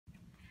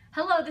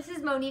Hello, this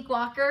is Monique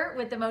Walker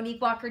with the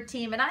Monique Walker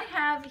team, and I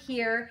have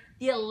here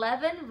the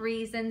 11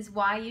 reasons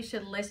why you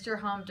should list your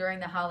home during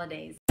the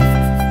holidays.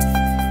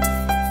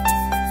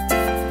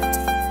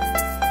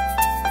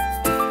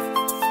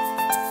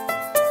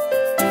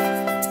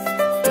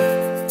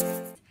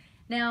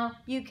 Now,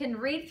 you can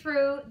read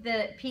through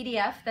the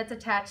PDF that's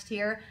attached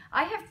here.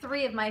 I have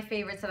 3 of my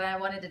favorites that I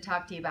wanted to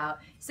talk to you about.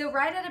 So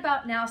right at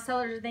about now,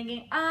 sellers are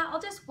thinking,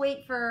 I'll just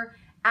wait for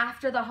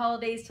after the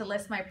holidays to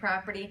list my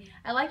property.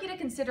 I'd like you to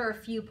consider a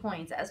few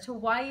points as to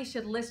why you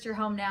should list your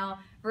home now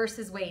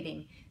versus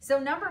waiting. So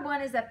number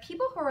 1 is that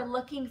people who are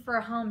looking for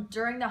a home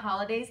during the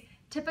holidays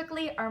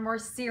typically are more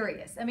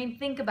serious. I mean,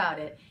 think about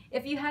it.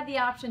 If you had the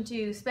option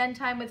to spend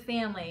time with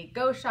family,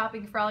 go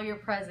shopping for all your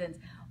presents,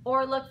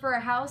 or look for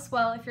a house,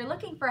 well, if you're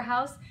looking for a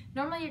house,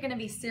 normally you're gonna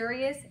be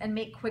serious and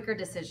make quicker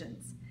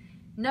decisions.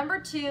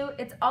 Number 2,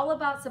 it's all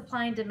about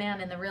supply and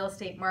demand in the real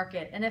estate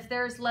market. And if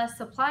there's less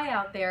supply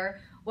out there,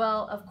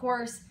 well, of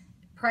course,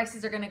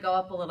 prices are gonna go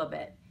up a little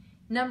bit.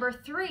 Number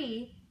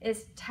 3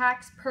 is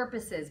tax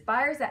purposes.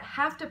 Buyers that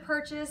have to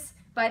purchase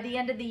by the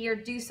end of the year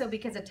do so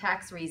because of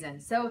tax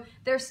reasons. So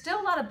there's still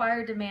a lot of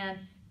buyer demand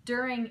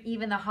during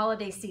even the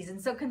holiday season.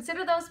 So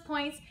consider those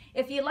points.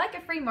 If you'd like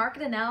a free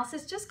market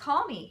analysis, just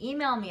call me,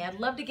 email me. I'd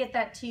love to get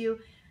that to you.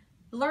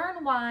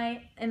 Learn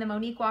why in the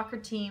Monique Walker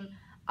team,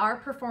 our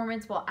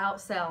performance will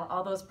outsell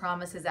all those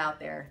promises out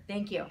there.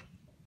 Thank you.